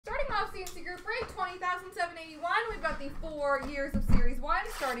of CNC Group Break, 20,781. We've got the 4 years of Series 1,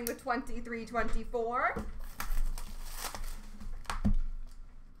 starting with 23-24.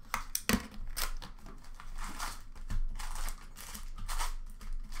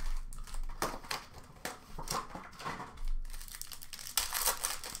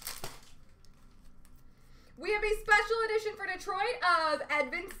 We have a special edition for Detroit of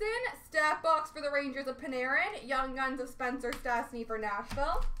Edvinson, Staff Box for the Rangers of Panarin, Young Guns of Spencer Stastny for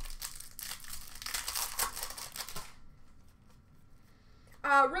Nashville.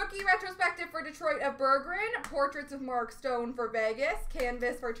 Rookie Retrospective for Detroit of Berggren, Portraits of Mark Stone for Vegas,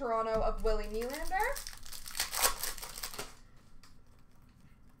 Canvas for Toronto of Willie Nylander.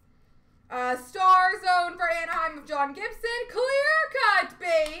 Star Zone for Anaheim of John Gibson. Clear Cut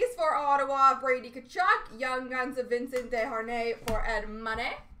Base for Ottawa of Brady Tkachuk. Young Guns of Vincent Desharnais for Ed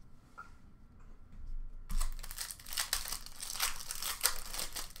Money.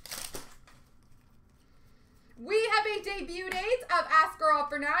 We have a debut date of Askarov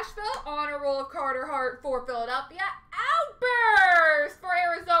for Nashville. Honor Roll of Carter Hart for Philadelphia. Outburst for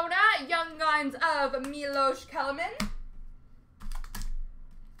Arizona. Young Guns of Miloš Kelemen.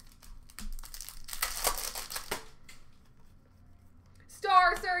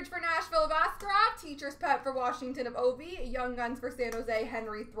 Star Surge for Nashville of Askarov. Teacher's Pet for Washington of Ovi. Young Guns for San Jose,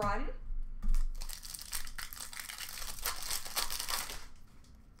 Henry Thrun.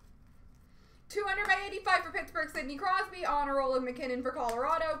 $200/85 for Pittsburgh, Sidney Crosby. Honor Roll of McKinnon for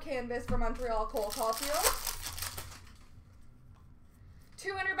Colorado. Canvas for Montreal, Cole Caulfield.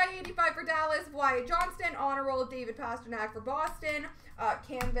 $200/85 for Dallas, Wyatt Johnston. Honor Roll of David Pastrnak for Boston.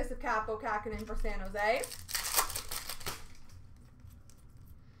 Canvas of Capo Kakkonen for San Jose.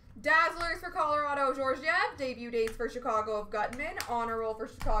 Dazzlers for Colorado, Georgiev. Debut dates for Chicago of Gutman. Honor Roll for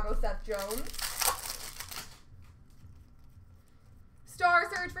Chicago, Seth Jones. Star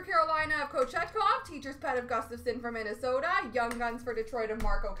Surge for Carolina of Kochetkov. Teacher's Pet of Gustafson for Minnesota. Young Guns for Detroit of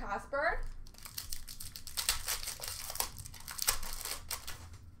Marco Kasper.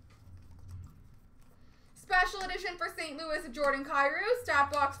 Special edition for St. Louis of Jordan Kyrou. Stat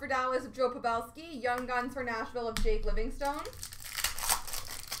Box for Dallas of Joe Pavelski. Young Guns for Nashville of Jake Livingstone.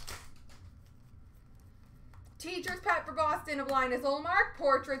 Teacher's Pet for Boston of Linus Ullmark.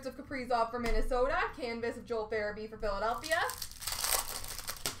 Portraits of Kaprizov for Minnesota. Canvas of Joel Farabee for Philadelphia.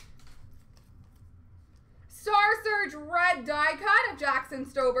 Star Surge Red Die Cut of Jackson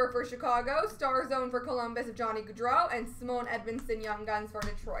Stober for Chicago. Star Zone for Columbus of Johnny Gaudreau. And Simone Edvinson Young Guns for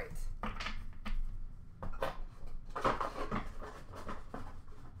Detroit.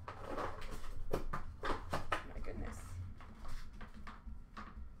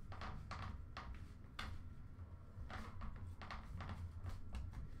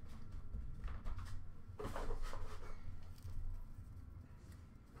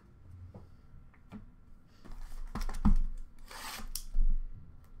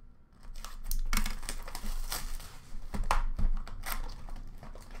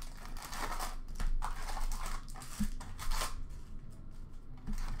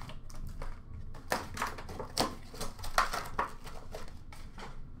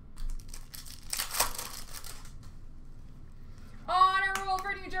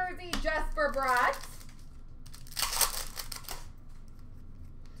 New Jersey, Jesper Bratt.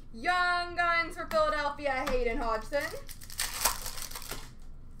 Young Guns for Philadelphia, Hayden Hodgson.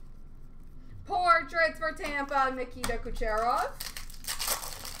 Portraits for Tampa, Nikita Kucherov.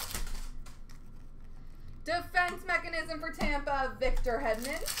 Defense Mechanism for Tampa, Victor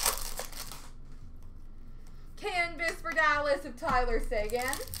Hedman. Canvas for Dallas of Tyler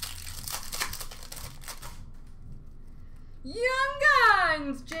Seguin. Young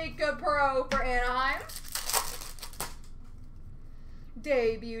Guns, Jacob Perreault for Anaheim.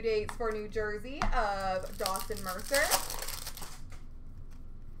 Debut dates for New Jersey of Dawson Mercer.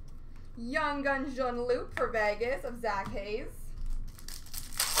 Young Guns, Jean-Luc for Vegas of Zach Hayes.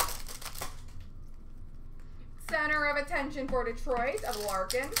 Center of Attention for Detroit of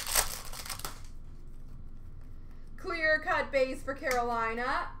Larkin. Clear Cut Base for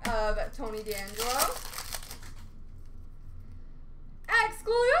Carolina of Tony D'Angelo.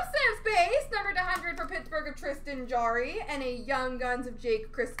 Exclusive Base, numbered 100 for Pittsburgh of Tristan Jarry, and a Young Guns of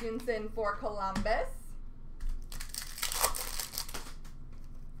Jake Christensen for Columbus.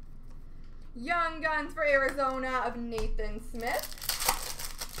 Young Guns for Arizona of Nathan Smith.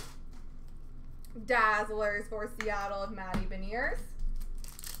 Dazzlers for Seattle of Matty Beniers.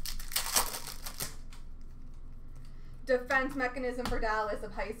 Defense Mechanism for Dallas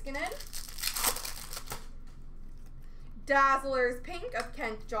of Heiskanen. Dazzlers Pink of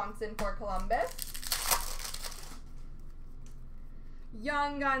Kent Johnson for Columbus.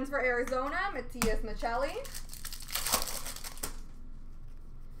 Young Guns for Arizona, Matias Michelli.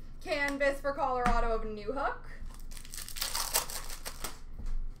 Canvas for Colorado of Newhook.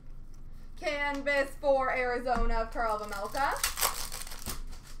 Canvas for Arizona of Carl Vamelka.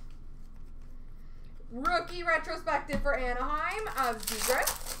 Rookie retrospective for Anaheim of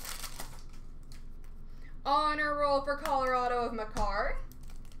Zegras. Honor roll for Colorado of Makar.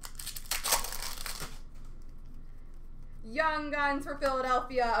 Young Guns for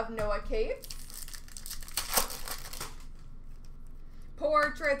Philadelphia of Noah Cates.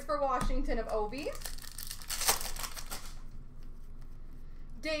 Portraits for Washington of Ovi.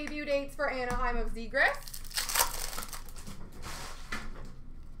 Debut dates for Anaheim of Zegras.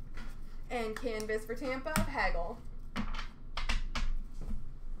 And canvas for Tampa of Hagel.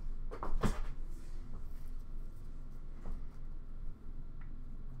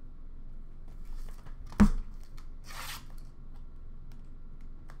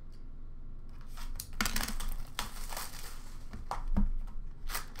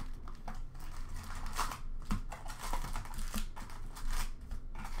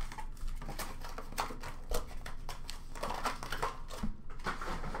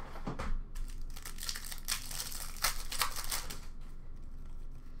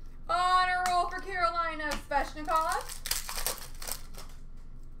 Carolina of Sveshnikov.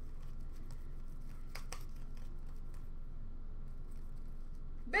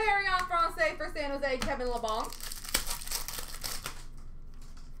 Variant Francais for San Jose, Kevin LeBlanc.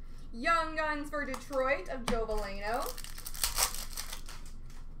 Young Guns for Detroit of Joe Veleno.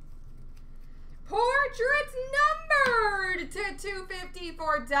 Portraits numbered to 250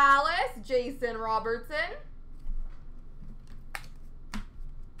 for Dallas, Jason Robertson.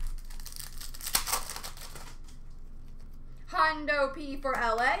 Hundo P for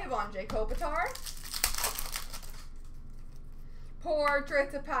LA, Vijay Kopitar.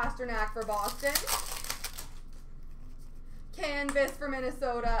 Portraits of Pasternak for Boston. Canvas for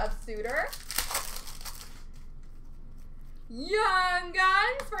Minnesota of Suter. Young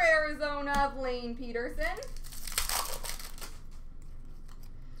Guns for Arizona of Lane Peterson.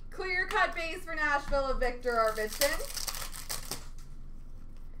 Clear cut base for Nashville of Victor Arvidsson.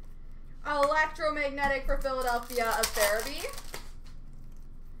 Electromagnetic for Philadelphia of Farabee.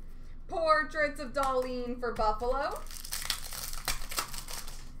 Portraits of Darlene for Buffalo.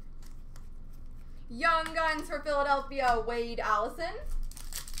 Young Guns for Philadelphia, Wade Allison.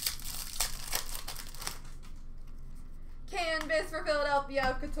 Canvas for Philadelphia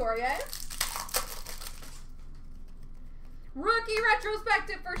of Couturier. Rookie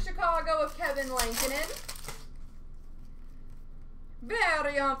retrospective for Chicago of Kevin Lankinen.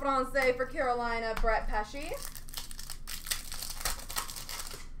 Variant Francais for Carolina, Brett Pesce.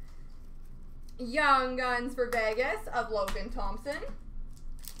 Young Guns for Vegas of Logan Thompson.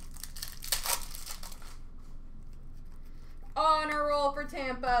 Honor roll for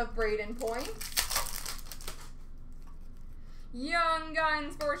Tampa of Braden Point. Young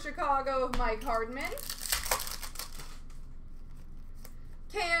Guns for Chicago of Mike Hardman.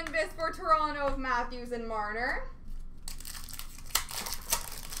 Canvas for Toronto of Matthews and Marner.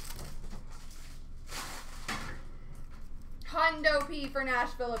 Hundo P for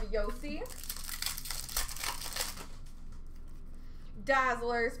Nashville of Yossi.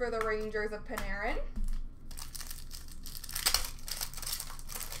 Dazzlers for the Rangers of Panarin.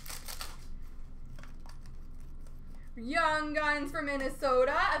 Young Guns for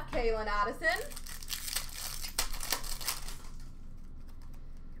Minnesota of Kalen Addison.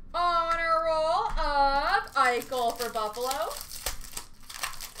 Honor roll of Eichel for Buffalo.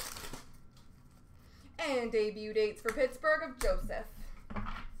 And debut dates for Pittsburgh of Joseph.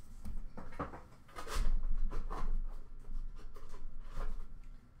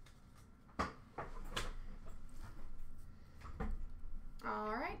 All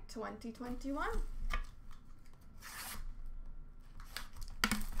right, 2021.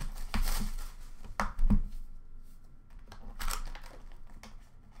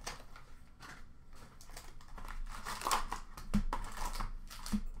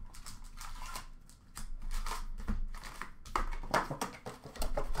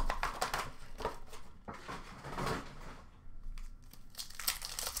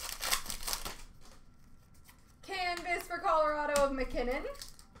 Canvas for Colorado of McKinnon.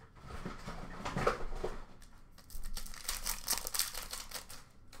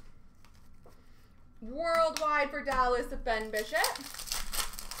 Worldwide for Dallas of Ben Bishop.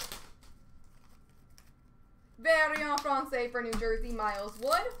 Variant Francais for New Jersey, Miles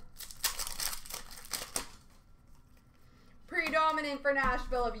Wood. Predominant for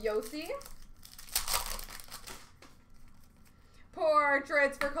Nashville of Yossi.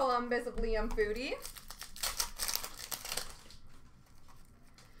 Portraits for Columbus of Liam Foudy.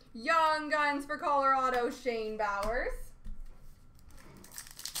 Young Guns for Colorado, Shane Bowers.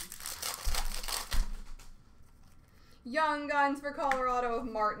 Young Guns for Colorado of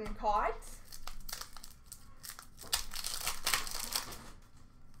Martin Cott.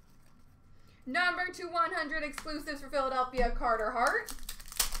 Number 2/100 exclusives for Philadelphia, Carter Hart.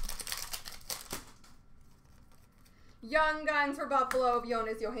 Young Guns for Buffalo of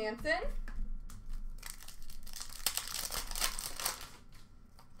Jonas Johansson.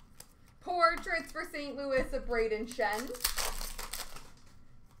 Portraits for St. Louis of Braden Shen.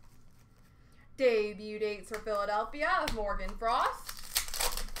 Debut dates for Philadelphia of Morgan Frost.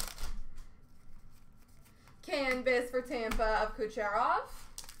 Canvas for Tampa of Kucherov.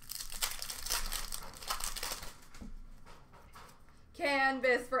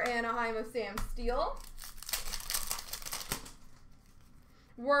 Canvas for Anaheim of Sam Steele.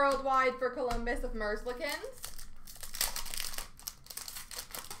 Worldwide for Columbus of Merzlikins.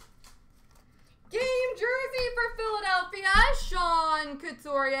 Game jersey for Philadelphia, Sean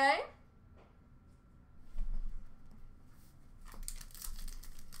Couturier.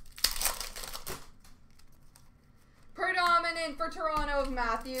 Predominant for Toronto of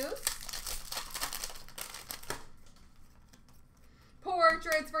Matthews.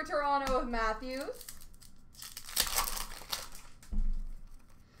 Portraits for Toronto of Matthews.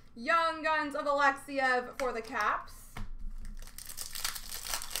 Young Guns of Alexiev for the Caps.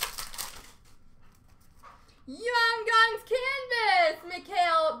 Young Guns Canvas,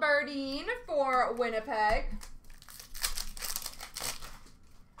 Mikhail Berdine for Winnipeg.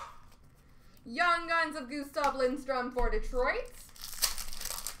 Young Guns of Gustav Lindstrom for Detroit.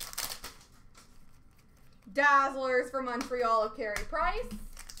 Dazzlers for Montreal of Carey Price.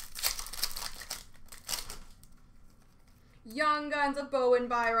 Young Guns of Bowen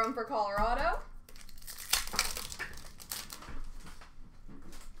Byram for Colorado.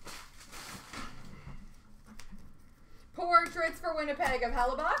 Portraits for Winnipeg of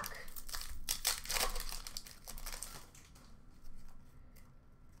Hellebuck.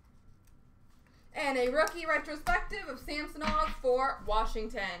 And a rookie retrospective of Samsonov for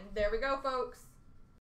Washington. There we go, folks.